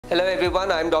Hello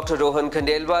everyone, I'm Dr. Rohan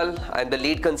Khandelwal. I'm the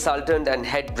lead consultant and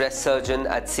head breast surgeon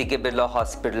at C.K. Birla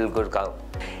Hospital, Gurgaon.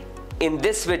 In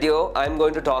this video, I'm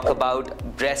going to talk about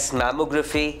breast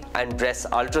mammography and breast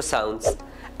ultrasounds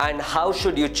and how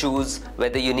should you choose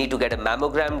whether you need to get a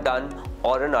mammogram done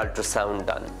or an ultrasound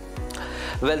done.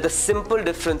 Well, the simple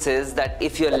difference is that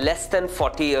if you're less than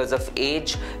 40 years of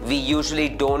age, we usually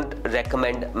don't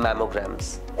recommend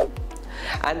mammograms.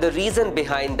 And the reason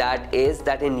behind that is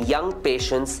that in young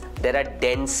patients, there are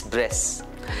dense breasts.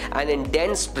 And in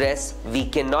dense breasts, we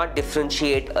cannot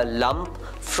differentiate a lump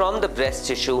from the breast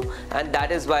tissue, and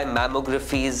that is why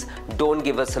mammographies don't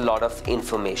give us a lot of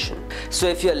information. So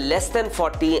if you're less than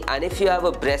 40 and if you have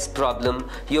a breast problem,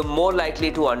 you're more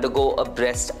likely to undergo a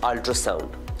breast ultrasound.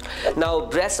 Now,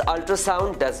 breast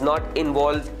ultrasound does not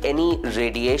involve any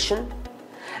radiation,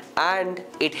 and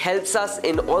it helps us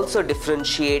in also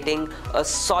differentiating a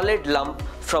solid lump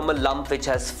from a lump which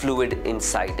has fluid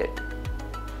inside it.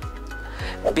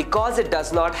 Because it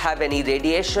does not have any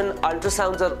radiation,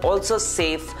 ultrasounds are also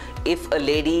safe if a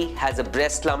lady has a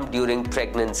breast lump during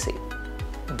pregnancy.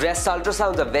 Breast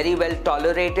ultrasounds are very well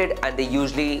tolerated and they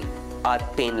usually are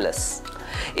painless.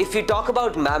 If we talk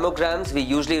about mammograms, we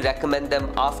usually recommend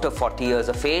them after 40 years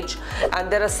of age, and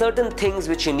there are certain things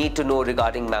which you need to know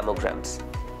regarding mammograms.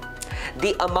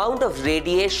 The amount of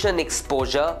radiation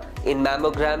exposure in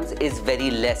mammograms is very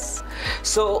less.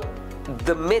 So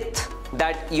the myth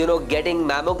that getting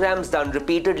mammograms done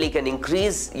repeatedly can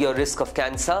increase your risk of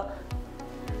cancer,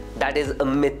 that is a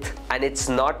myth, and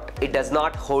it does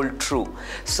not hold true.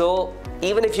 So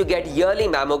even if you get yearly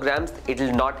mammograms, it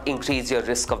will not increase your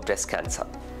risk of breast cancer.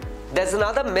 There's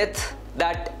another myth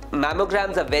that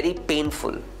mammograms are very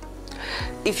painful.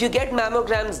 If you get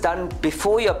mammograms done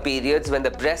before your periods when the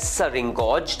breasts are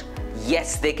engorged,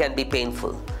 yes, they can be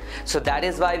painful. So that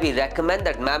is why we recommend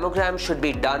that mammograms should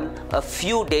be done a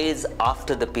few days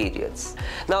after the periods.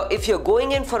 Now, if you're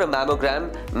going in for a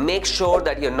mammogram, make sure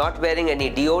that you're not wearing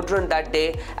any deodorant that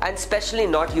day and especially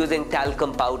not using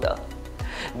talcum powder,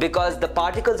 because the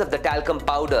particles of the talcum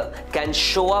powder can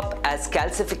show up as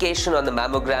calcification on the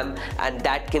mammogram, and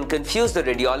that can confuse the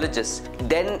radiologist,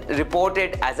 then report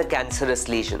it as a cancerous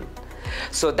lesion.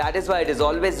 So that is why it is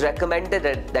always recommended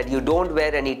that you don't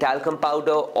wear any talcum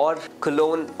powder or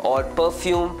cologne or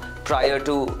perfume prior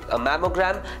to a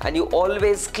mammogram, and you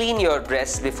always clean your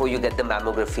breasts before you get the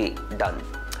mammography done.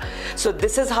 So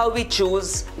this is how we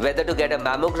choose whether to get a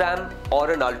mammogram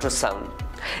or an ultrasound.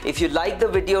 If you like the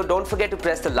video, don't forget to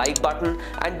press the like button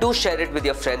and do share it with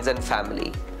your friends and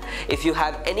family. If you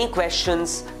have any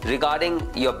questions regarding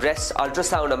your breast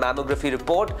ultrasound or mammography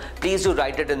report, please do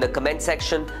write it in the comment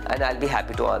section and I'll be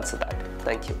happy to answer that.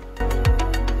 Thank you.